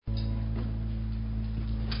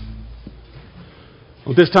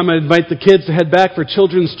Well, this time I invite the kids to head back for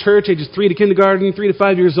Children's Church, ages 3 to kindergarten, 3 to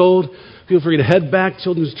 5 years old. Feel free to head back.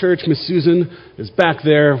 Children's Church, Miss Susan is back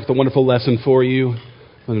there with a wonderful lesson for you.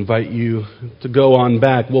 I'll invite you to go on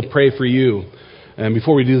back. We'll pray for you. And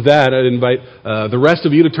before we do that, I'd invite the rest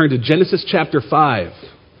of you to turn to Genesis chapter 5.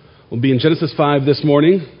 We'll be in Genesis 5 this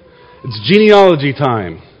morning. It's genealogy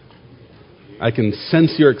time. I can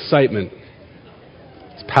sense your excitement.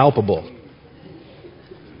 It's palpable.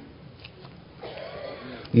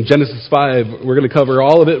 In Genesis 5, we're going to cover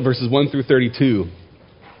all of it, verses 1 through 32.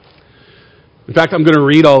 In fact, I'm going to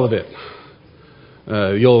read all of it.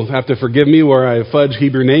 You'll have to forgive me where I fudge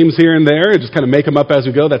Hebrew names here and there, and just kind of make them up as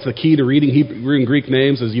we go. That's the key to reading Hebrew and Greek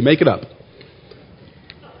names, is you make it up.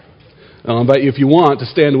 I'll invite you, if you want, to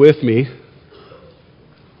stand with me,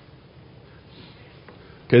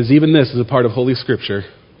 because even this is a part of Holy Scripture.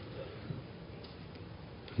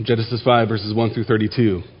 Genesis 5, verses 1 through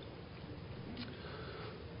 32.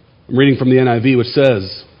 I'm reading from the NIV, which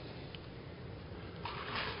says,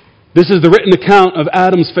 "This is the written account of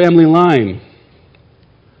Adam's family line.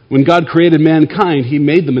 When God created mankind, he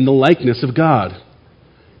made them in the likeness of God.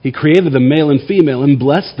 He created them male and female and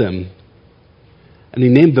blessed them. And he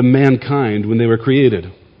named them mankind when they were created.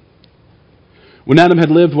 When Adam had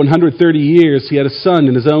lived 130 years, he had a son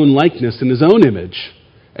in his own likeness, in his own image,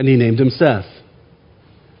 and he named him Seth.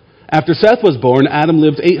 After Seth was born, Adam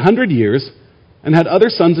lived 800 years and had other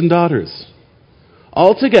sons and daughters.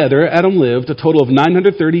 Altogether, Adam lived a total of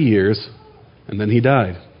 930 years, and then he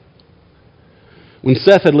died. When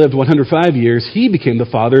Seth had lived 105 years, he became the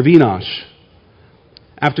father of Enosh.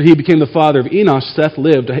 After he became the father of Enosh, Seth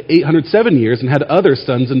lived 807 years and had other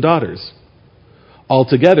sons and daughters.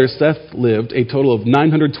 Altogether, Seth lived a total of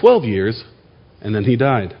 912 years, and then he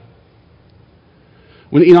died.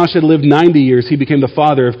 When Enosh had lived 90 years, he became the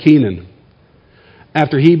father of Kenan.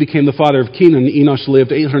 After he became the father of Kenan, Enosh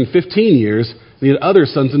lived 815 years, and he had other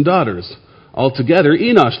sons and daughters. Altogether,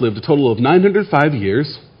 Enosh lived a total of 905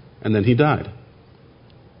 years, and then he died.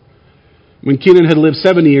 When Kenan had lived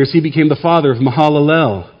 70 years, he became the father of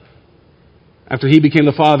Mahalalel. After he became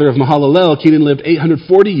the father of Mahalalel, Kenan lived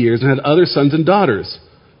 840 years and had other sons and daughters.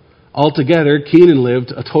 Altogether, Kenan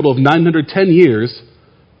lived a total of 910 years,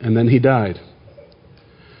 and then he died.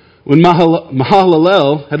 When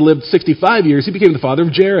Mahalalel had lived 65 years, he became the father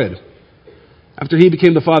of Jared. After he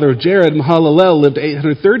became the father of Jared, Mahalalel lived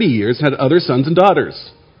 830 years and had other sons and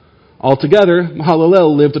daughters. Altogether,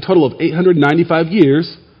 Mahalalel lived a total of 895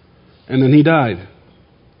 years, and then he died.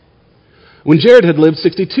 When Jared had lived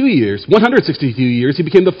 162 years, he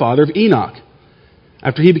became the father of Enoch.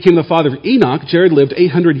 After he became the father of Enoch, Jared lived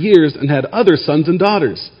 800 years and had other sons and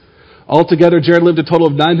daughters. Altogether, Jared lived a total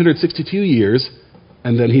of 962 years,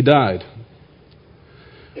 and then he died.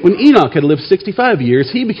 When Enoch had lived 65 years,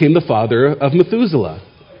 he became the father of Methuselah.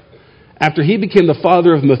 After he became the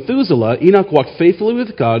father of Methuselah, Enoch walked faithfully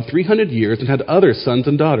with God 300 years and had other sons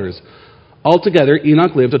and daughters. Altogether,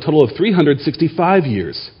 Enoch lived a total of 365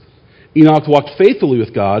 years. Enoch walked faithfully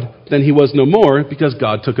with God, then he was no more because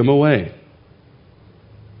God took him away.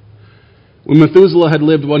 When Methuselah had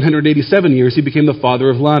lived 187 years, he became the father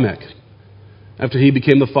of Lamech. After he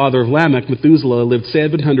became the father of Lamech, Methuselah lived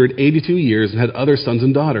 782 years and had other sons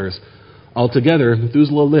and daughters. Altogether,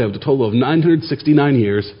 Methuselah lived a total of 969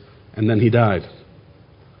 years, and then he died.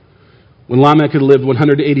 When Lamech had lived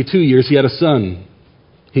 182 years, he had a son.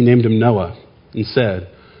 He named him Noah and said,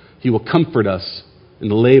 "He will comfort us in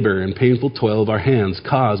the labor and painful toil of our hands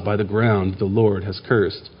caused by the ground the Lord has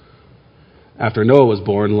cursed." After Noah was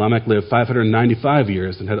born, Lamech lived 595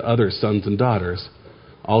 years and had other sons and daughters.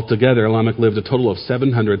 Altogether, Lamech lived a total of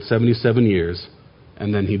 777 years,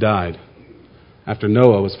 and then he died. After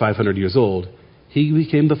Noah was 500 years old, he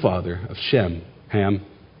became the father of Shem, Ham,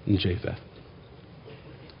 and Japheth.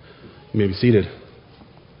 You may be seated.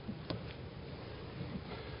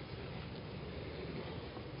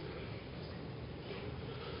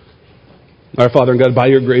 Our Father and God, by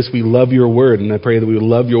your grace, we love your word, and I pray that we would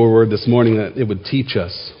love your word this morning, that it would teach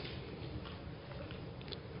us.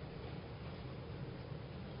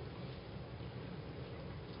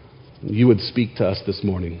 You would speak to us this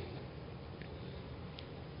morning.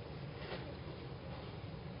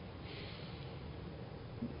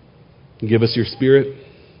 Give us your Spirit.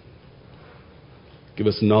 Give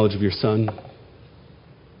us the knowledge of your Son.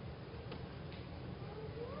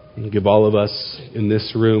 And give all of us in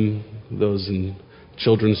this room, those in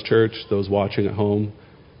Children's Church, those watching at home,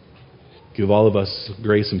 give all of us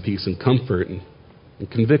grace and peace and comfort and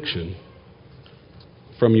conviction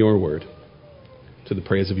from your word, to the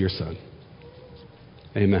praise of your Son.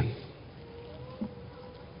 Amen.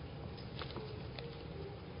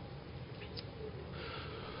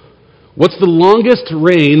 What's the longest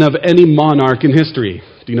reign of any monarch in history?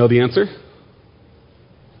 Do you know the answer?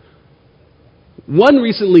 One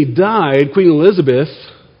recently died, Queen Elizabeth,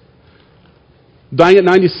 dying at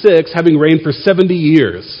 96, having reigned for 70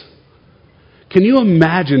 years. Can you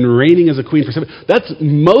imagine reigning as a queen for 70? That's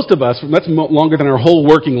most of us, that's longer than our whole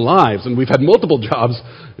working lives, and we've had multiple jobs.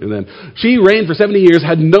 And then she reigned for 70 years,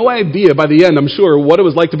 had no idea by the end, I'm sure, what it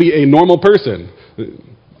was like to be a normal person.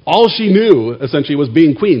 All she knew, essentially, was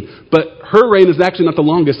being queen. But her reign is actually not the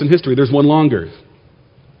longest in history. There's one longer.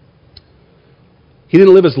 He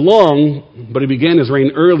didn't live as long, but he began his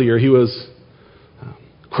reign earlier. He was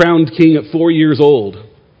crowned king at 4 years old.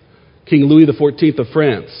 King Louis XIV of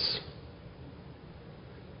France.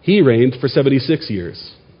 He reigned for 76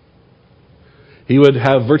 years. He would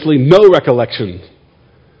have virtually no recollection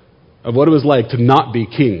of what it was like to not be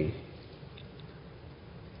king.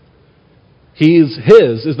 His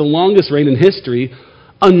is the longest reign in history,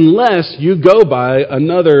 unless you go by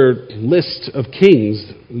another list of kings.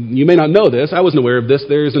 You may not know this. I wasn't aware of this.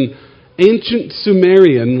 There's an ancient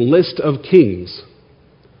Sumerian list of kings.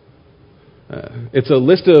 It's a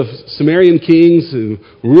list of Sumerian kings who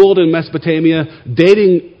ruled in Mesopotamia,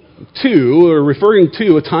 dating to, or referring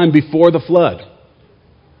to, a time before the flood,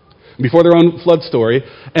 before their own flood story.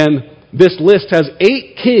 And this list has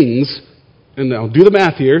 8 kings. And now, do the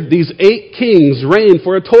math here. These 8 kings reigned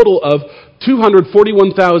for a total of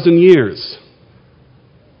 241,000 years.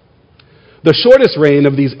 The shortest reign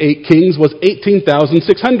of these 8 kings was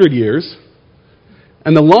 18,600 years,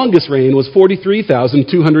 and the longest reign was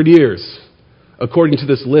 43,200 years, according to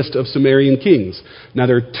this list of Sumerian kings. Now,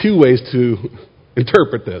 there are 2 ways to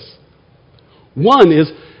interpret this. One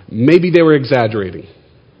is, maybe they were exaggerating.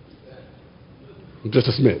 Just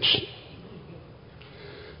a smidge.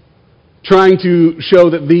 Trying to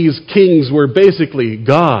show that these kings were basically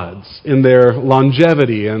gods in their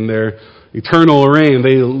longevity and their eternal reign.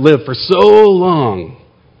 They lived for so long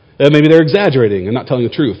that maybe they're exaggerating and not telling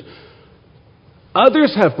the truth.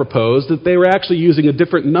 Others have proposed that they were actually using a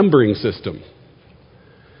different numbering system.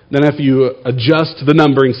 Then if you adjust the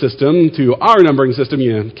numbering system to our numbering system,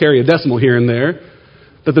 you carry a decimal here and there,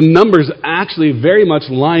 that the numbers actually very much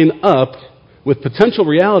line up with potential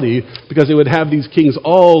reality, because they would have these kings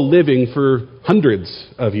all living for hundreds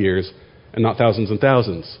of years and not thousands and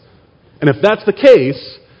thousands. And if that's the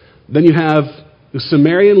case, then you have the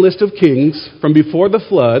Sumerian list of kings from before the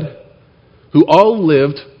flood who all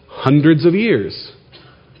lived hundreds of years.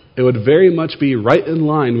 It would very much be right in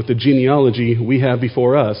line with the genealogy we have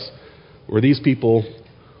before us, where these people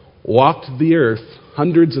walked the earth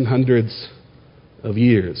hundreds and hundreds of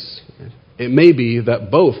years. It may be that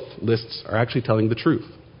both lists are actually telling the truth.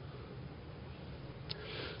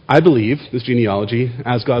 I believe this genealogy,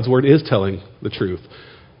 as God's Word, is telling the truth.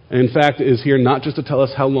 And in fact, it is here not just to tell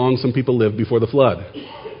us how long some people lived before the flood,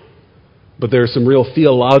 but there are some real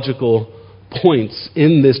theological points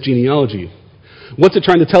in this genealogy. What's it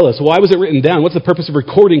trying to tell us? Why was it written down? What's the purpose of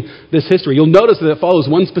recording this history? You'll notice that it follows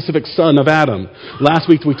one specific son of Adam. Last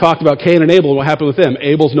week we talked about Cain and Abel and what happened with them.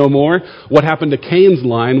 Abel's no more. What happened to Cain's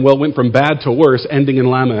line? Well, it went from bad to worse, ending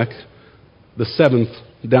in Lamech, the 7th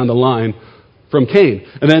down the line from Cain.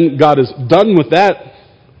 And then God is done with that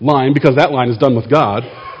line, because that line is done with God.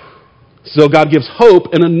 So God gives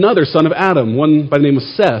hope in another son of Adam, one by the name of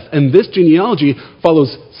Seth. And this genealogy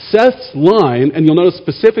follows Seth's line, and you'll notice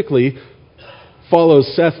specifically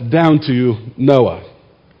follows Seth down to Noah.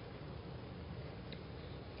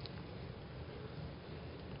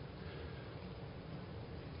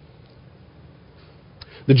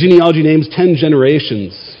 The genealogy names 10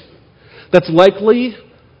 generations. That's likely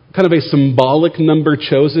kind of a symbolic number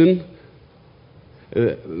chosen.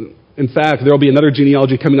 In fact, there will be another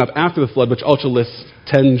genealogy coming up after the flood, which also lists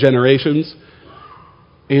 10 generations.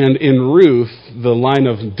 And in Ruth, the line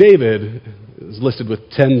of David is listed with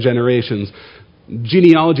 10 generations.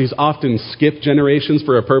 Genealogies often skip generations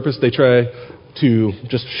for a purpose. They try to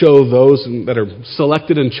just show those that are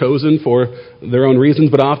selected and chosen for their own reasons,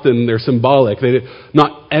 but often they're symbolic.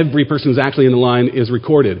 Not every person who's actually in the line is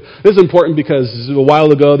recorded. This is important because a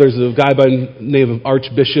while ago there's a guy by the name of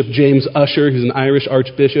Archbishop James Ussher, who's an Irish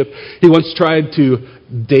archbishop. He once tried to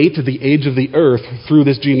date the age of the earth through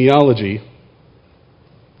this genealogy,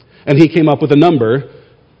 and he came up with a number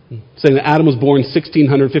saying that Adam was born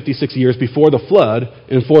 1,656 years before the flood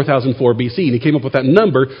in 4004 BC. And he came up with that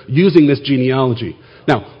number using this genealogy.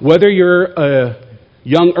 Now, whether you're a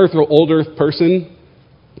young earth or old earth person,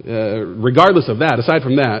 regardless of that, aside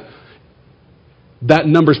from that, that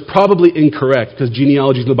number's probably incorrect, because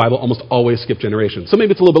genealogies in the Bible almost always skip generations. So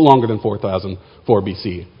maybe it's a little bit longer than 4004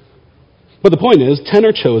 BC. But the point is, 10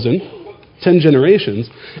 are chosen. 10 generations.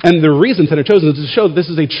 And the reason 10 are chosen is to show that this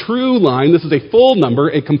is a true line, this is a full number,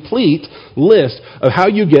 a complete list of how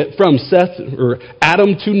you get from Seth or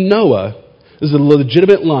Adam to Noah. This is a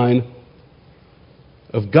legitimate line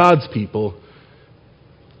of God's people,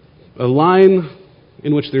 a line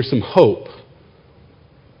in which there's some hope.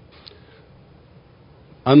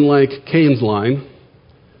 Unlike Cain's line,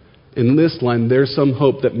 in this line there's some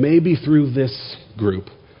hope that maybe through this group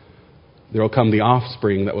there will come the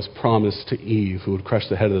offspring that was promised to Eve, who would crush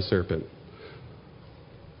the head of the serpent.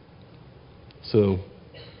 So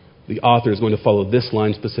the author is going to follow this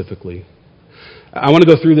line specifically. I want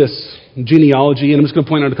to go through this genealogy, and I'm just going to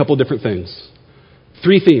point out a couple of different things.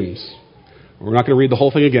 3 themes. We're not going to read the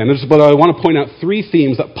whole thing again, but I want to point out 3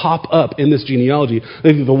 themes that pop up in this genealogy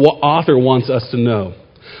that the author wants us to know.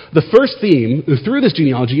 The first theme through this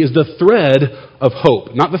genealogy is the thread of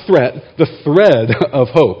hope. Not the threat, the thread of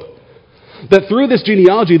hope. That through this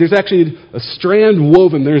genealogy, there's actually a strand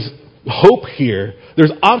woven. There's hope here.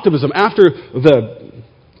 There's optimism. After the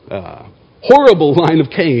horrible line of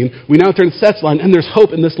Cain, we now turn to Seth's line, and there's hope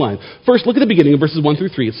in this line. First, look at the beginning of verses 1 through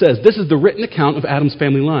 3. It says, "This is the written account of Adam's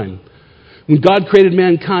family line. When God created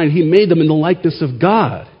mankind, he made them in the likeness of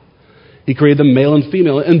God. He created them male and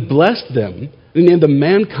female and blessed them, and named them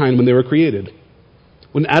mankind when they were created.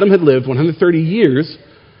 When Adam had lived 130 years,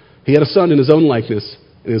 he had a son in his own likeness,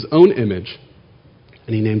 in his own image,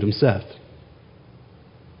 and he named him Seth."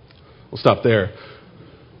 We'll stop there.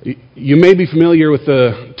 You may be familiar with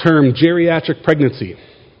the term geriatric pregnancy.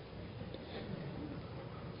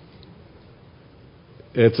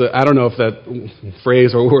 I don't know if that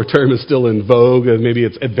phrase or term is still in vogue. Maybe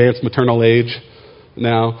it's advanced maternal age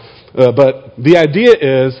now. But the idea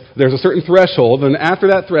is there's a certain threshold, and after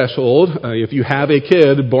that threshold, if you have a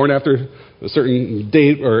kid born after a certain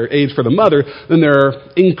date or age for the mother, then there are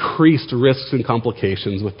increased risks and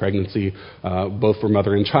complications with pregnancy, both for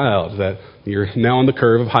mother and child, that you're now on the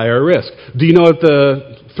curve of higher risk. Do you know what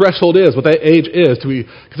the threshold is, what that age is to be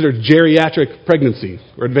considered geriatric pregnancy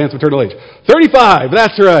or advanced maternal age? 35,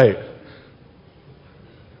 that's right.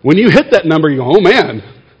 When you hit that number, you go, oh man,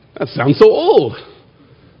 that sounds so old.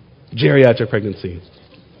 Geriatric pregnancy.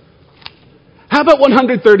 How about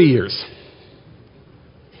 130 years?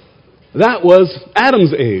 That was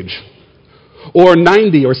Adam's age. Or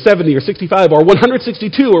 90 or 70 or 65 or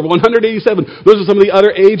 162 or 187. Those are some of the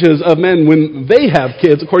other ages of men when they have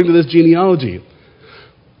kids according to this genealogy.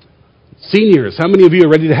 Seniors, how many of you are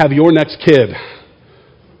ready to have your next kid?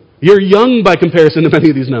 You're young by comparison to many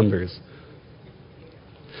of these numbers.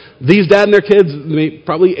 These dad and their kids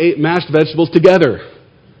probably ate mashed vegetables together.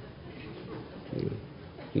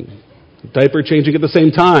 Diaper changing at the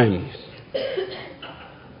same time.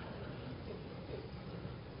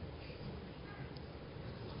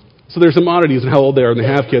 So there's some oddities in how old they are and they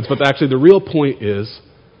have kids, but actually the real point is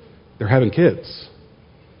they're having kids.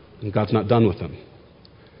 And God's not done with them.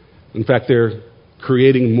 In fact, they're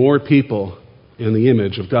creating more people in the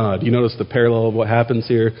image of God. You notice the parallel of what happens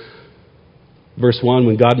here? Verse 1,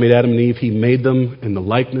 when God made Adam and Eve, he made them in the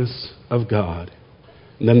likeness of God.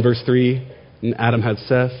 And then verse 3, when Adam had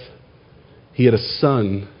Seth, he had a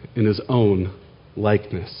son in his own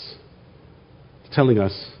likeness. Telling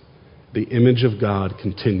us the image of God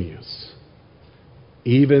continues.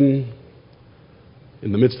 Even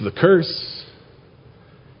in the midst of the curse,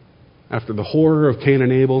 after the horror of Cain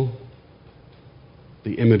and Abel,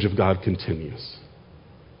 the image of God continues.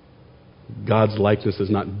 God's likeness is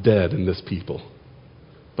not dead in this people,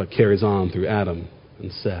 but carries on through Adam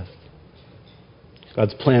and Seth.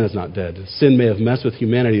 God's plan is not dead. Sin may have messed with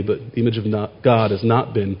humanity, but the image of God has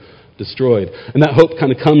not been destroyed. And that hope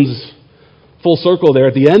kind of comes full circle there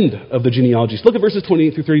at the end of the genealogies. Look at verses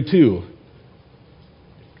 28 through 32.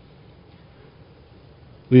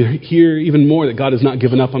 We hear even more that God has not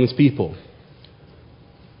given up on his people.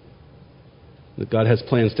 That God has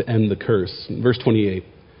plans to end the curse. Verse 28.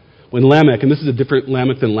 When Lamech, and this is a different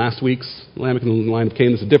Lamech than last week's Lamech in the line of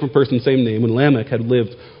Cain, this is a different person, same name. When Lamech had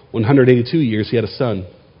lived 182 years, he had a son.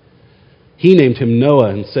 He named him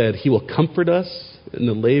Noah and said, he will comfort us in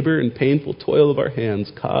the labor and painful toil of our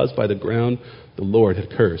hands caused by the ground the Lord had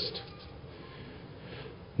cursed.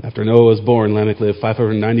 After Noah was born, Lamech lived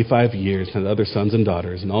 595 years and had other sons and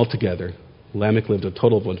daughters, and altogether, Lamech lived a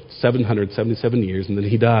total of 777 years, and then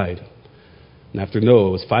he died. And after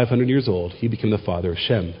Noah was 500 years old, he became the father of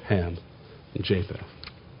Shem, Ham, and Japheth.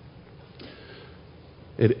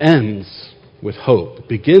 It ends with hope. It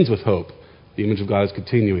begins with hope. The image of God is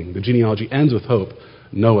continuing. The genealogy ends with hope.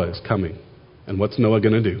 Noah is coming. And what's Noah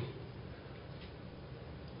going to do?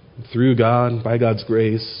 Through God, by God's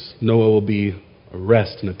grace, Noah will be a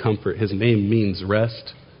rest and a comfort. His name means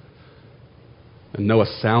rest. And Noah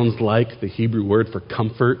sounds like the Hebrew word for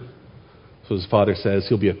comfort. So his father says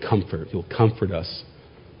he'll be a comfort. He'll comfort us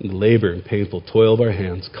in the labor and painful toil of our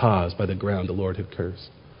hands caused by the ground the Lord had cursed.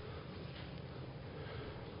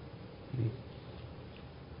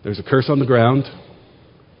 There's a curse on the ground,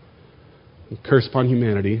 a curse upon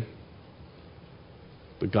humanity,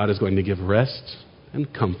 but God is going to give rest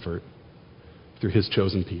and comfort through his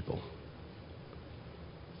chosen people.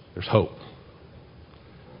 There's hope.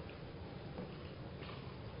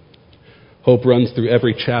 Hope runs through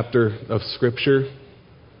every chapter of Scripture,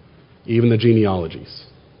 even the genealogies.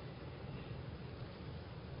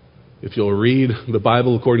 If you'll read the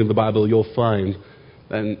Bible according to the Bible, you'll find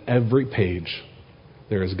that in every page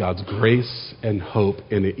there is God's grace and hope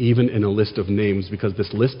in it, even in a list of names, because this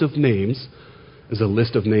list of names is a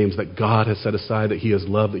list of names that God has set aside, that he has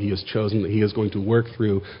loved, that he has chosen, that he is going to work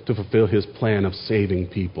through to fulfill his plan of saving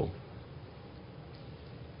people.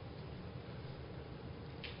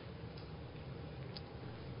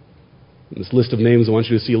 In this list of names, I want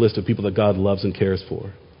you to see a list of people that God loves and cares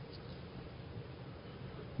for.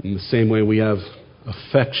 In the same way we have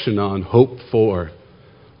affection on, hope for,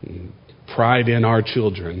 pride in our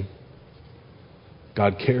children,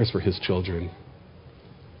 God cares for his children.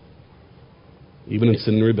 Even in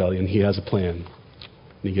sin and rebellion, he has a plan,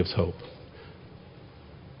 and he gives hope.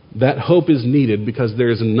 That hope is needed because there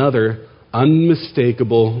is another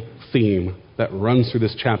unmistakable theme that runs through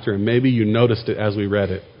this chapter, and maybe you noticed it as we read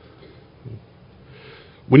it.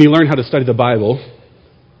 When you learn how to study the Bible,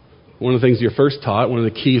 one of the things you're first taught, one of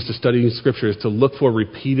the keys to studying Scripture is to look for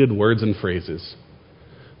repeated words and phrases.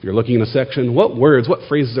 If you're looking in a section, what words, what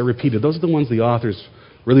phrases are repeated? Those are the ones the author's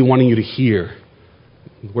really wanting you to hear,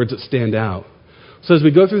 words that stand out. So as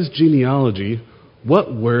we go through this genealogy,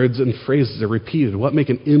 what words and phrases are repeated? What make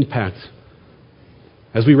an impact?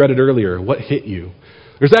 As we read it earlier, what hit you?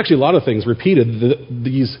 There's actually a lot of things repeated.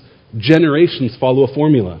 These generations follow a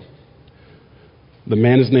formula. The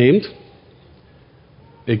man is named.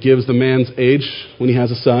 It gives the man's age when he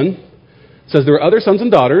has a son. It says there were other sons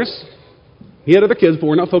and daughters. He had other kids, but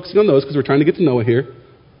we're not focusing on those because we're trying to get to Noah here.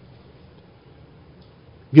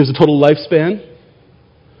 It gives a total lifespan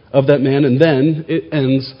of that man, and then it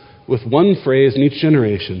ends with one phrase in each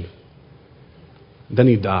generation. Then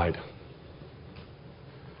he died.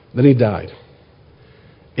 Then he died.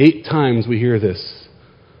 8 times we hear this,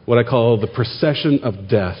 what I call the procession of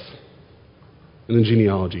death in the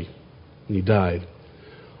genealogy. And he died.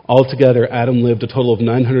 Altogether, Adam lived a total of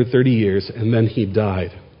 930 years, and then he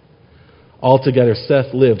died. Altogether,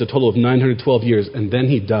 Seth lived a total of 912 years, and then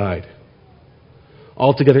he died.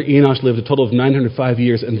 Altogether, Enosh lived a total of 905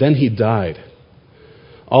 years, and then he died.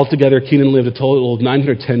 Altogether, Kenan lived a total of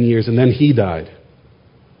 910 years, and then he died.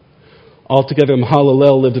 Altogether,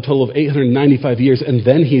 Mahalalel lived a total of 895 years, and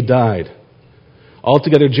then he died.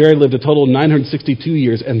 Altogether, Jared lived a total of 962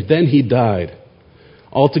 years, and then he died.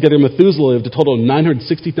 Altogether, Methuselah lived a total of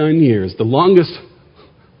 969 years, the longest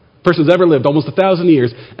person's ever lived, almost 1,000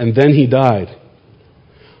 years, and then he died.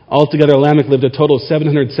 Altogether, Lamech lived a total of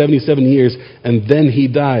 777 years, and then he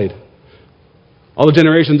died. All the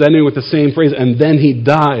generations ending with the same phrase, and then he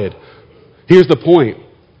died. Here's the point.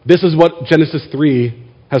 This is what Genesis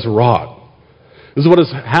 3 has wrought. This is what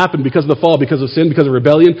has happened because of the fall, because of sin, because of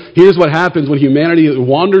rebellion. Here's what happens when humanity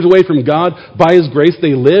wanders away from God. By his grace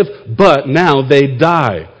they live, but now they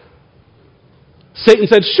die. Satan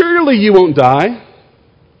said, surely you won't die.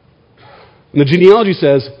 And the genealogy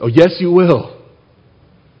says, oh yes you will.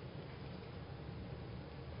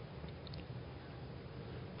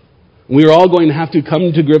 We are all going to have to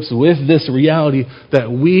come to grips with this reality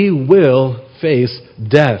that we will face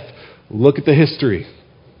death. Look at the history.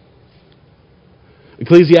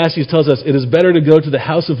 Ecclesiastes tells us, it is better to go to the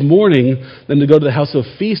house of mourning than to go to the house of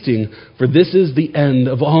feasting, for this is the end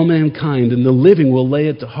of all mankind, and the living will lay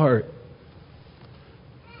it to heart.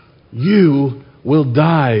 You will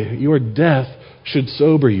die. Your death should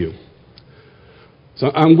sober you. So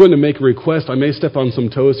I'm going to make a request. I may step on some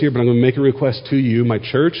toes here, but I'm going to make a request to you, my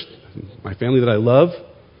church, my family that I love.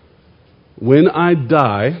 When I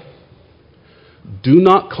die, do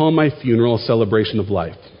not call my funeral a celebration of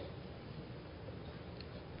life.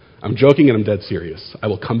 I'm joking and I'm dead serious. I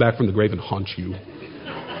will come back from the grave and haunt you.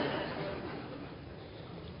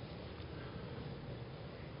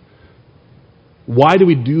 Why do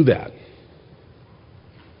we do that?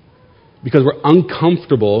 Because we're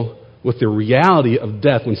uncomfortable with the reality of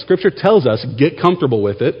death. When Scripture tells us, get comfortable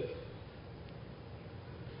with it,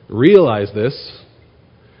 realize this,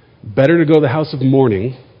 better to go to the house of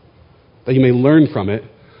mourning, that you may learn from it.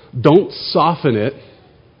 Don't soften it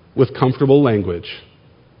with comfortable language.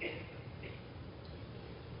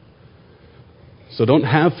 So don't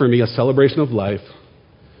have for me a celebration of life.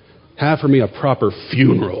 Have for me a proper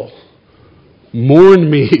funeral.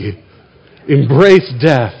 Mourn me. Embrace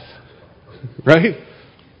death. Right?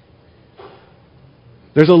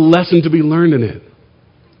 There's a lesson to be learned in it.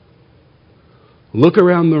 Look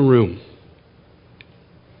around the room.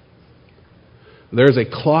 There's a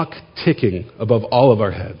clock ticking above all of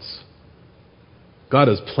our heads. God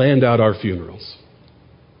has planned out our funerals.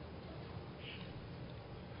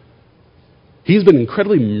 He's been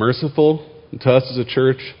incredibly merciful to us as a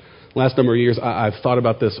church. Last number of years, I've thought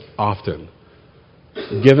about this often.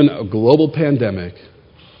 Given a global pandemic,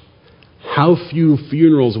 how few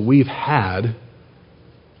funerals we've had,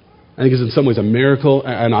 I think is in some ways a miracle,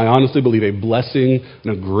 and I honestly believe a blessing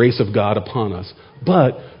and a grace of God upon us.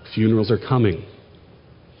 But funerals are coming.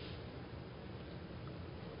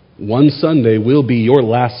 One Sunday will be your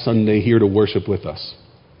last Sunday here to worship with us.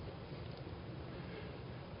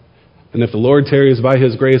 And if the Lord tarries by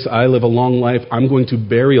His grace, I live a long life, I'm going to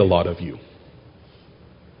bury a lot of you.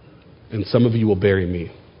 And some of you will bury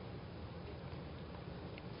me.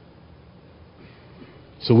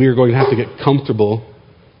 So we are going to have to get comfortable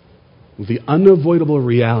with the unavoidable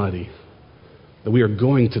reality that we are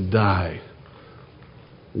going to die.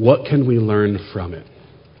 What can we learn from it?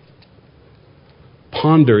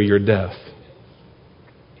 Ponder your death.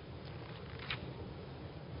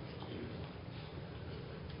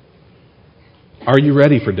 Are you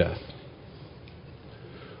ready for death?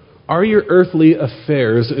 Are your earthly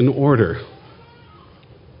affairs in order?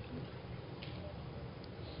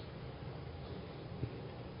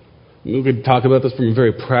 We could talk about this from a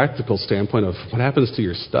very practical standpoint of what happens to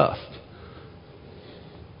your stuff.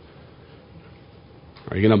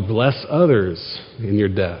 Are you going to bless others in your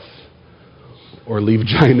death? Or leave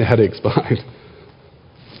giant headaches behind?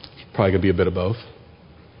 Probably going to be a bit of both.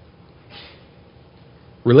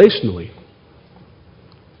 Relationally,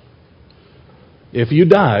 if you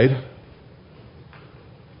died,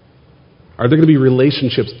 are there going to be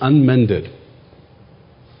relationships unmended?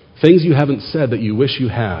 Things you haven't said that you wish you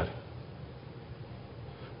had?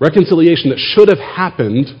 Reconciliation that should have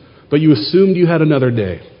happened, but you assumed you had another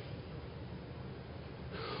day?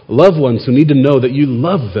 Loved ones who need to know that you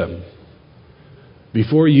love them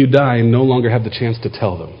before you die and no longer have the chance to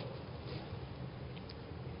tell them.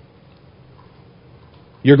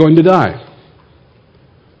 You're going to die.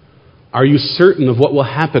 Are you certain of what will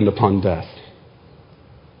happen upon death?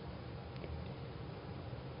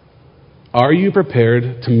 Are you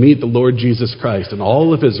prepared to meet the Lord Jesus Christ and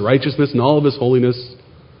all of His righteousness and all of His holiness?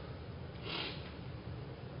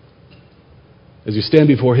 As you stand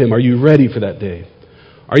before Him, are you ready for that day?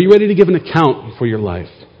 Are you ready to give an account for your life?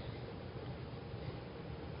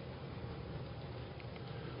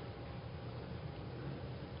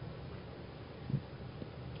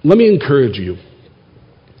 Let me encourage you.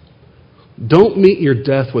 Don't meet your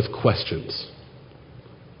death with questions.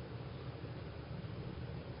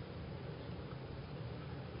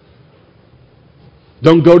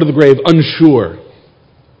 Don't go to the grave unsure.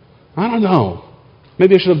 I don't know.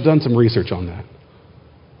 Maybe I should have done some research on that.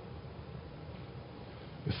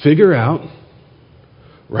 Figure out,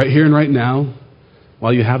 right here and right now,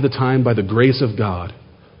 while you have the time, by the grace of God,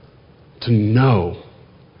 to know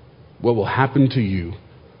what will happen to you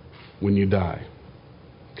when you die.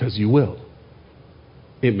 Because you will.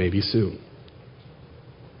 It may be soon.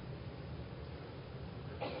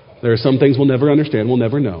 There are some things we'll never understand, we'll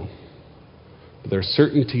never know. But there are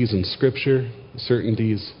certainties in Scripture,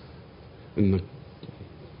 certainties in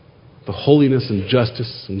the holiness and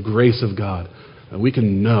justice and grace of God, that we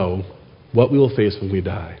can know what we will face when we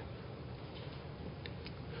die.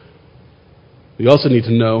 We also need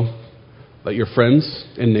to know that your friends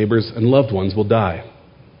and neighbors and loved ones will die.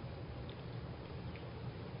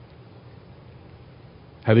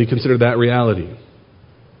 Have you considered that reality?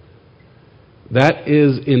 That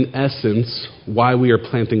is, in essence, why we are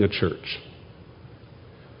planting a church.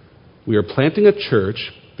 We are planting a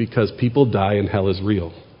church because people die and hell is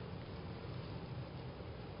real.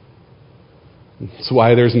 That's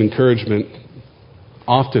why there's an encouragement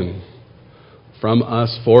often from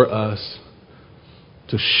us, for us,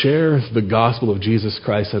 to share the gospel of Jesus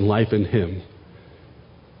Christ and life in Him,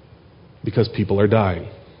 because people are dying.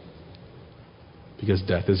 Because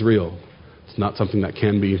death is real. It's not something that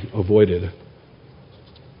can be avoided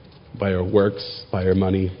by our works, by our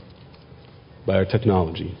money, by our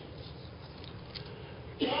technology.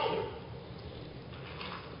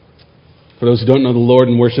 For those who don't know the Lord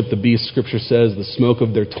and worship the beast, Scripture says the smoke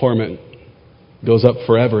of their torment goes up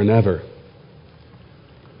forever and ever.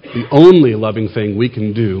 The only loving thing we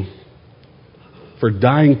can do for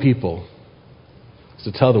dying people is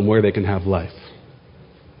to tell them where they can have life.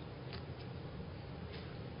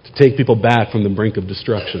 to take people back from the brink of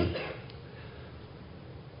destruction.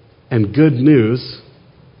 And good news,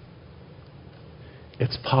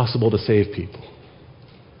 it's possible to save people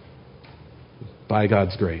by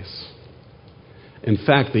God's grace. In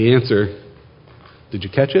fact, the answer, did you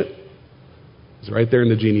catch it? It's right there in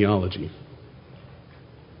the genealogy.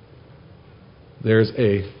 There's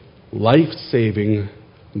a life-saving,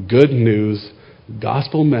 good news,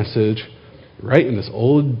 gospel message right in this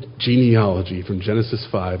old genealogy from Genesis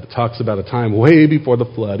 5 that talks about a time way before the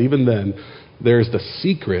flood. Even then, there's the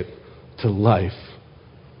secret to life,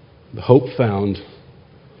 the hope found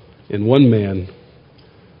in one man.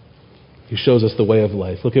 He shows us the way of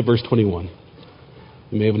life. Look at verse 21.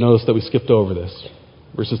 You may have noticed that we skipped over this.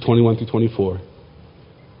 Verses 21 through 24.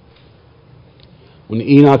 When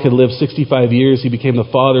Enoch had lived 65 years, he became the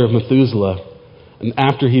father of Methuselah. And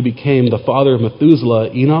after he became the father of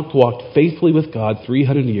Methuselah, Enoch walked faithfully with God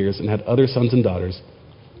 300 years and had other sons and daughters.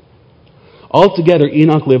 Altogether,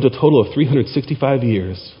 Enoch lived a total of 365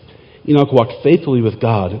 years. Enoch walked faithfully with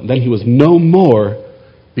God, and then he was no more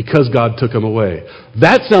because God took him away.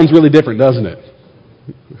 That sounds really different, doesn't it?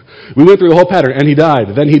 We went through the whole pattern, and he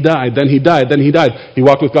died, then he died, then he died, then he died. He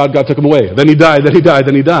walked with God, God took him away. Then he died, then he died,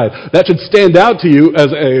 then he died. That should stand out to you as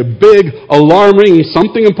a big, alarming,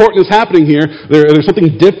 something important is happening here. There's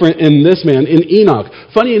something different in this man, in Enoch.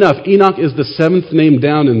 Funny enough, Enoch is the seventh name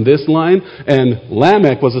down in this line, and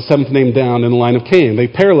Lamech was the seventh name down in the line of Cain. They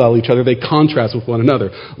parallel each other, they contrast with one another.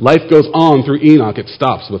 Life goes on through Enoch, it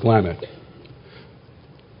stops with Lamech.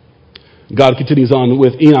 God continues on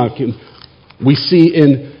with Enoch. We see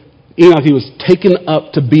in Enoch, he was taken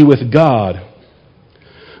up to be with God.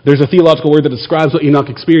 There's a theological word that describes what Enoch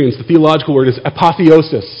experienced. The theological word is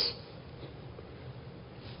apotheosis.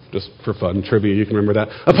 Just for fun, trivia, you can remember that.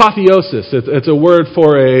 Apotheosis, it's a word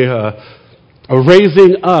for a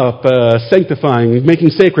raising up, sanctifying, making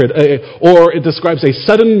sacred, or it describes a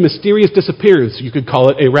sudden, mysterious disappearance. You could call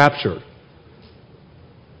it a rapture.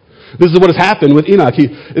 This is what has happened with Enoch.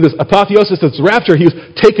 In this apotheosis, this rapture, he was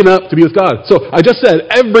taken up to be with God. So I just said,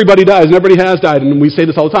 everybody dies, and everybody has died, and we say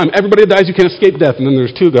this all the time. Everybody that dies, you can't escape death. And then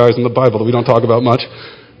there's two guys in the Bible that we don't talk about much.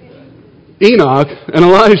 Enoch and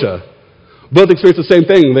Elijah. Both experienced the same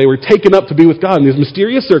thing. They were taken up to be with God in these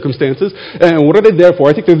mysterious circumstances. And what are they there for?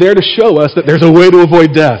 I think they're there to show us that there's a way to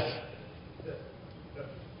avoid death.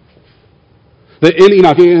 That in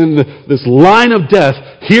Enoch, in this line of death,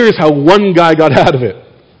 here's how one guy got out of it.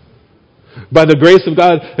 By the grace of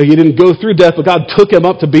God, he didn't go through death, but God took him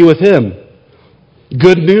up to be with him.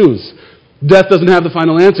 Good news. Death doesn't have the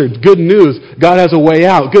final answer. Good news. God has a way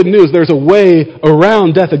out. Good news. There's a way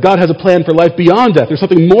around death, that God has a plan for life beyond death. There's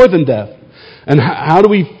something more than death. And how do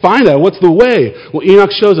we find that? What's the way? Well,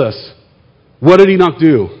 Enoch shows us. What did Enoch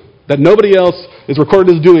do that nobody else is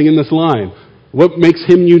recorded as doing in this line? What makes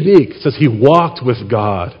him unique? It says he walked with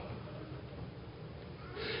God.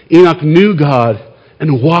 Enoch knew God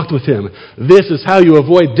and walked with him. This is how you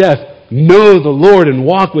avoid death. Know the Lord and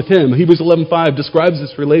walk with him. Hebrews 11:5 describes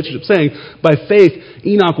this relationship, saying, by faith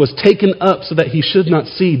Enoch was taken up so that he should not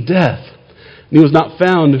see death. And he was not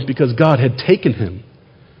found because God had taken him.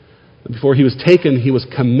 And before he was taken, he was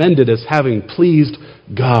commended as having pleased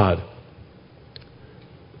God.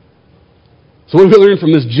 So what do we learn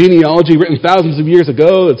from this genealogy written thousands of years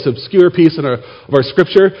ago? It's an obscure piece of our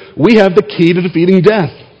scripture. We have the key to defeating death.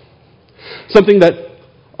 Something that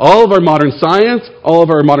all of our modern science, all of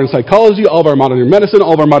our modern psychology, all of our modern medicine,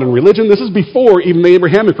 all of our modern religion, this is before even the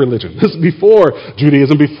Abrahamic religion. This is before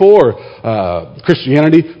Judaism, before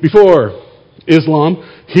Christianity, before Islam.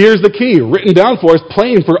 Here's the key, written down for us,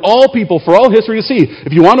 plain for all people, for all history to see.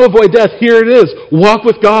 If you want to avoid death, here it is. Walk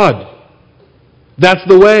with God. That's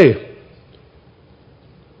the way.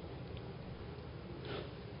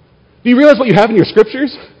 Do you realize what you have in your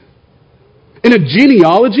scriptures? In a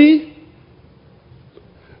genealogy,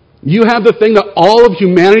 you have the thing that all of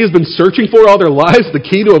humanity has been searching for all their lives, the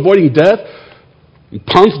key to avoiding death.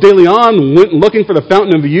 Ponce de Leon went looking for the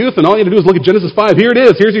fountain of youth, and all you have to do is look at Genesis 5. Here it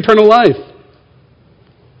is. Here's eternal life.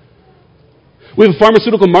 We have a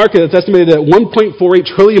pharmaceutical market that's estimated at $1.48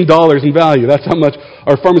 trillion in value. That's how much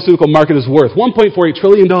our pharmaceutical market is worth. $1.48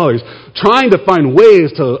 trillion. Trying to find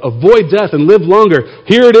ways to avoid death and live longer.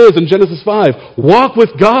 Here it is in Genesis 5. Walk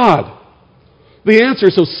with God. The answer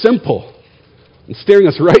is so simple. And staring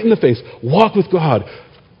us right in the face. Walk with God.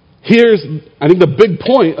 Here's, I think, the big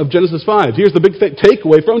point of Genesis 5. Here's the big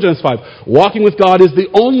takeaway from Genesis 5. Walking with God is the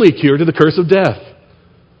only cure to the curse of death.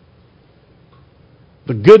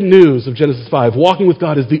 The good news of Genesis 5. Walking with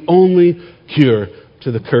God is the only cure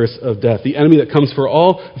to the curse of death. The enemy that comes for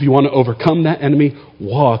all, if you want to overcome that enemy,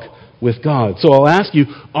 walk with God. So I'll ask you,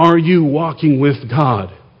 are you walking with God?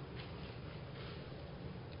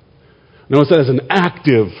 Notice that as an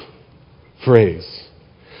active phrase.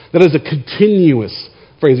 That is a continuous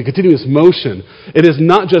phrase, a continuous motion. It is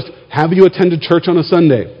not just, have you attended church on a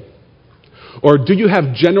Sunday? Or do you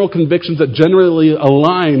have general convictions that generally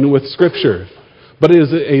align with Scripture? But it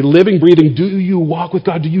is a living, breathing, do you walk with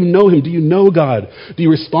God? Do you know Him? Do you know God? Do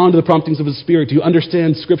you respond to the promptings of His Spirit? Do you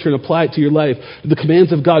understand Scripture and apply it to your life? Do the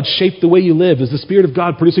commands of God shape the way you live? Is the Spirit of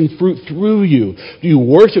God producing fruit through you? Do you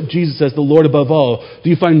worship Jesus as the Lord above all?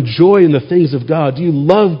 Do you find joy in the things of God? Do you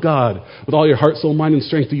love God with all your heart, soul, mind, and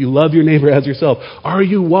strength? Do you love your neighbor as yourself? Are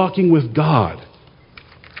you walking with God?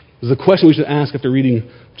 This is a question we should ask after reading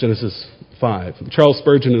Genesis 5. Charles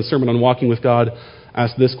Spurgeon, in a sermon on walking with God,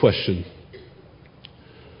 asked this question.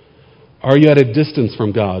 Are you at a distance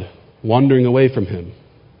from God, wandering away from Him?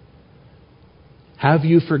 Have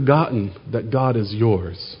you forgotten that God is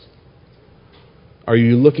yours? Are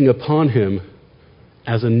you looking upon Him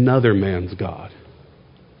as another man's God?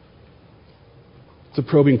 It's a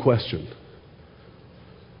probing question.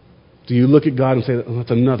 Do you look at God and say, oh,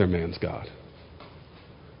 that's another man's God?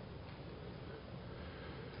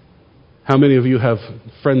 How many of you have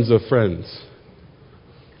friends of friends?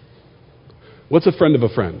 What's a friend of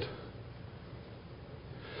a friend?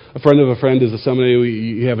 A friend of a friend is somebody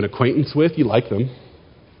you have an acquaintance with. You like them.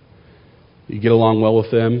 You get along well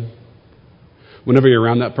with them. Whenever you're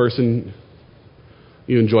around that person,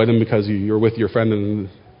 you enjoy them because you're with your friend and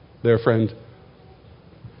their friend.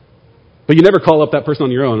 But you never call up that person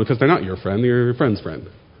on your own because they're not your friend. They're your friend's friend.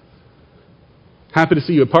 Happy to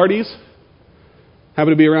see you at parties. Happy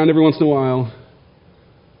to be around every once in a while.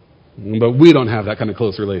 But we don't have that kind of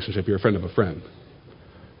close relationship. You're a friend of a friend.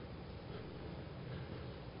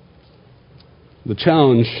 The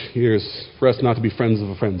challenge here is for us not to be friends of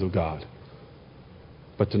the friends of God,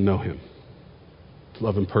 but to know Him, to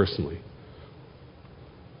love Him personally,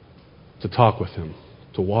 to talk with Him,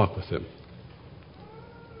 to walk with Him,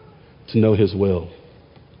 to know His will.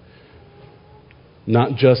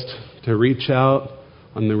 Not just to reach out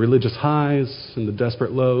on the religious highs and the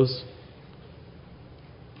desperate lows,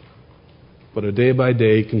 but a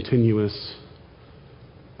day-by-day, continuous,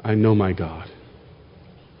 I know my God.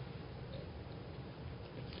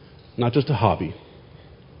 Not just a hobby,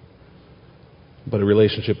 but a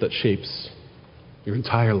relationship that shapes your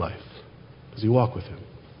entire life as you walk with Him.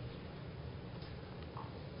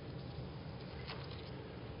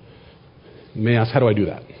 You may ask, how do I do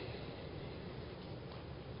that?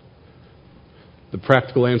 The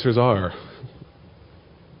practical answers are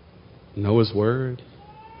know His Word,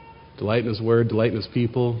 delight in His Word, delight in His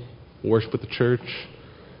people, worship with the church,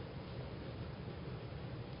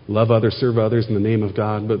 love others, serve others in the name of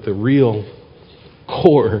God. But the real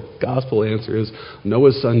core gospel answer is know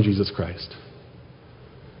His Son, Jesus Christ.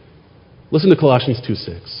 Listen to Colossians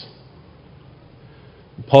 2:6.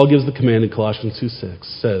 Paul gives the command in Colossians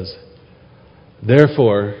 2:6, says,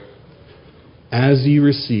 therefore, as you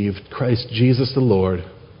received Christ Jesus the Lord,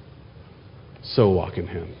 so walk in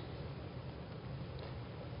Him.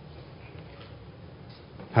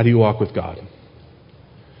 How do you walk with God?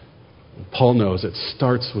 Paul knows it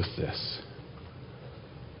starts with this.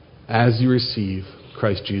 As you receive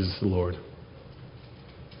Christ Jesus the Lord.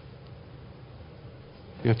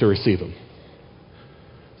 You have to receive Him.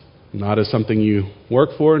 Not as something you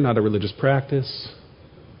work for, not a religious practice,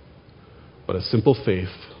 but a simple faith.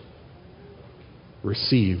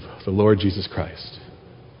 Receive the Lord Jesus Christ.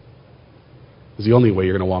 It's the only way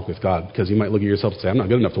you're going to walk with God, because you might look at yourself and say, I'm not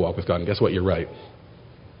good enough to walk with God, and guess what? You're right.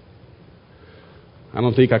 I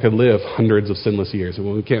don't think I could live hundreds of sinless years.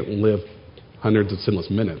 Well, we can't live hundreds of sinless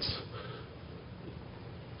minutes.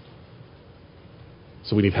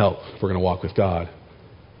 So we need help if we're going to walk with God.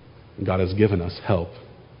 And God has given us help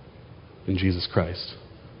in Jesus Christ.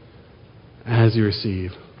 As you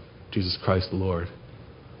receive Jesus Christ the Lord,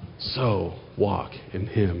 so walk in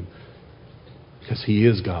Him. Because He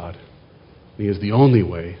is God. He is the only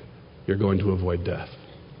way you're going to avoid death.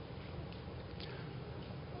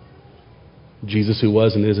 Jesus, who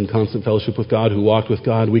was and is in constant fellowship with God, who walked with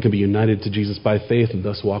God, we can be united to Jesus by faith and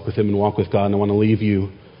thus walk with Him and walk with God. And I want to leave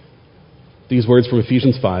you these words from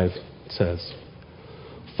Ephesians 5. It says,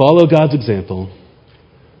 follow God's example,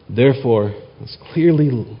 therefore, as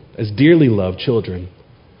dearly loved children,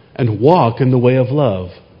 and walk in the way of love,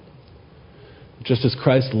 just as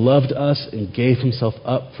Christ loved us and gave Himself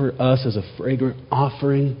up for us as a fragrant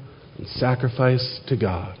offering and sacrifice to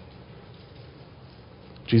God.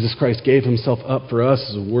 Jesus Christ gave Himself up for us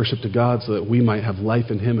as a worship to God so that we might have life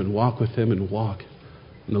in Him and walk with Him and walk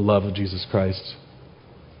in the love of Jesus Christ.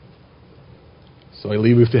 So I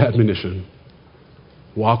leave you with the admonition.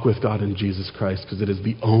 Walk with God in Jesus Christ, because it is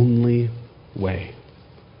the only way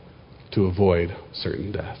to avoid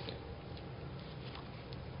certain death.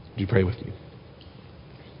 Would you pray with me?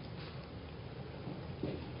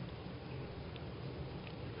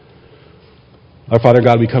 Our Father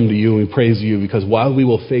God, we come to you and we praise you because while we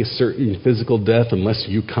will face certain physical death unless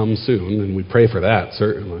you come soon, and we pray for that,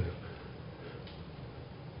 certainly.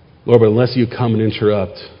 Lord, but unless you come and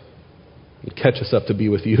interrupt and catch us up to be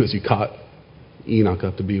with you as you caught Enoch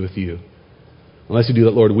up to be with you. Unless you do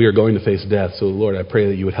that, Lord, we are going to face death. So, Lord, I pray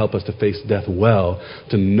that you would help us to face death well,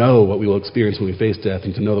 to know what we will experience when we face death,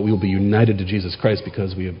 and to know that we will be united to Jesus Christ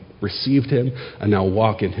because we have received him and now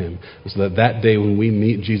walk in him. And so that day when we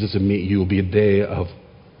meet Jesus and meet you will be a day of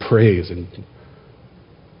praise and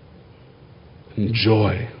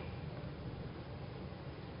joy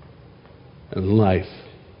and life.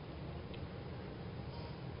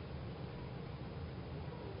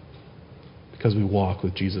 Because we walk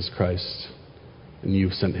with Jesus Christ. And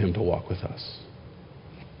you've sent him to walk with us.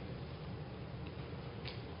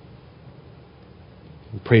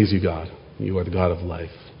 We praise you, God. You are the God of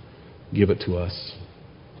life. Give it to us.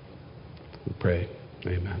 We pray.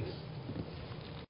 Amen.